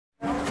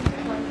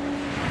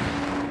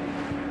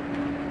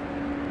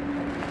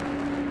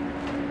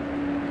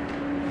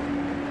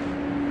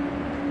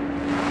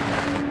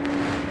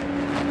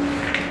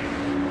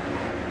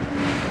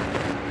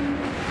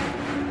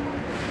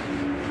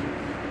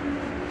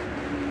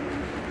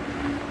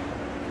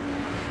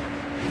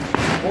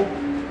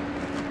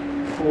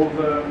hope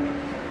over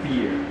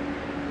fear.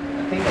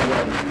 I think I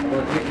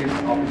want to take this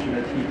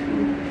opportunity to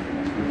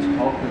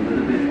talk a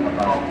little bit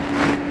about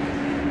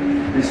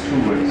these two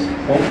words,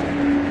 hope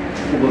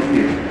over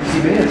fear.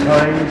 See, many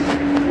times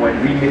when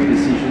we make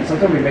decisions,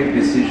 sometimes we make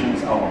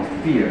decisions out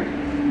of fear.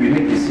 We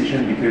make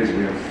decisions because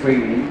we're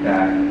afraid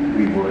that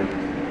we would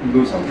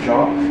lose our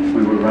job,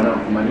 we would run out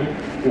of money,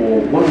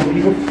 or what will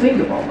people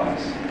think about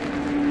us?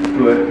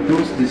 But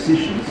those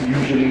decisions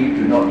usually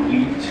do not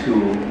lead to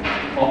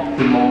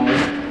optimal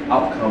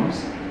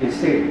outcomes.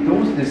 Instead,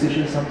 those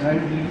decisions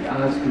sometimes lead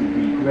us to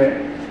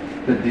regret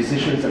the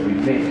decisions that we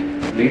make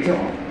later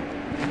on.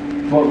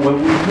 But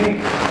when we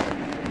make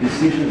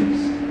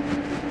decisions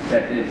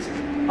that is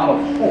out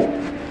of hope,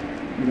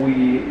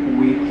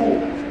 we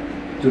hope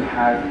to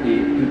have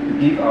to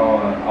give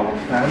our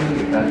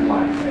family a better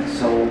life, and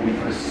so we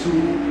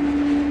pursue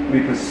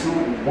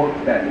work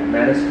that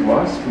matters to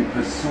us. We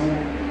pursue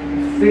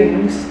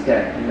things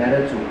that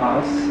matter to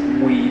us.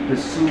 We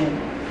pursue,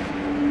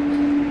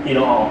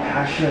 our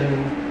passion.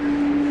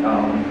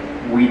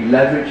 We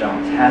leverage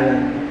our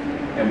talent,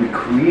 and we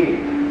create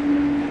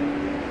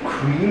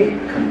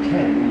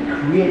content. We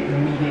create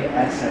media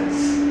assets,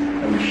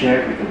 and we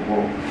share it with the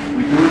world.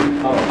 We do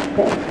it out of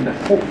hope, in the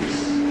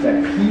hopes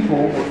that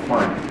people would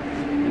find,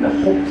 in the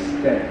hopes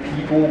that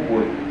people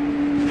would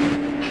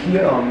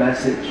hear our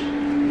message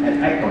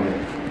and act on it.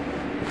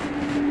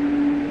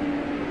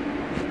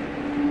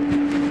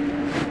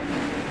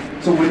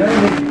 So when I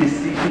make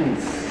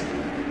decisions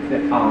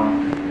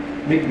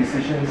make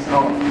decisions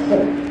out of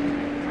hope,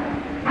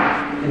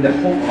 in the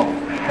hope of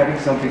having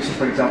something. So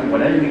for example,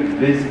 when I make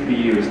these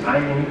videos, I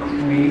am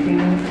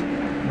creating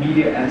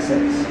media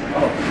assets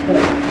out of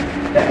hope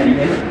that at the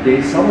end of the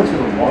day, someone's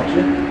going to watch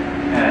it,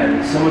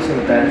 and someone's going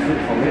to benefit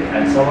from it,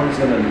 and someone's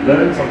going to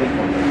learn something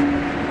from it.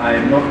 I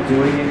am not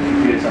doing it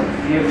because I'm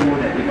fearful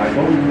that if I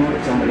don't do it,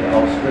 somebody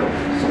else will.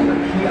 So the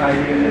key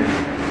idea is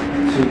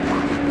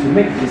to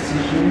make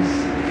decisions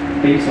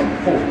based on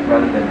hope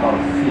rather than out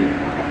of fear.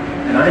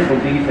 And I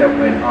believe that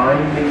when I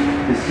make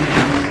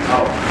decisions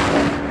out of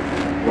hope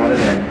rather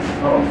than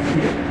out of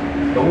fear,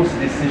 those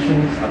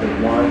decisions are the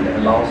one that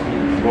allows me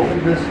to grow.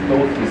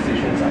 Those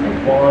decisions are the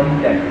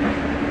one that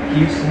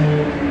gives me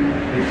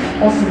the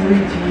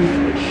possibility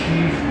to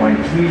achieve my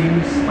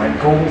dreams, my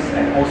goals,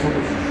 and also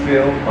to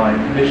fulfill my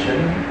mission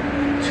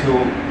to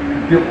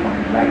build my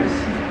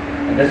legacy.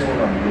 And that's what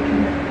I'm looking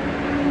at.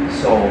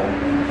 So,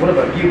 what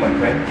about you, my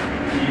friend?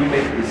 Do you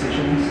make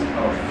decisions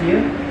out of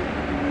fear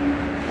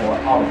or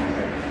out of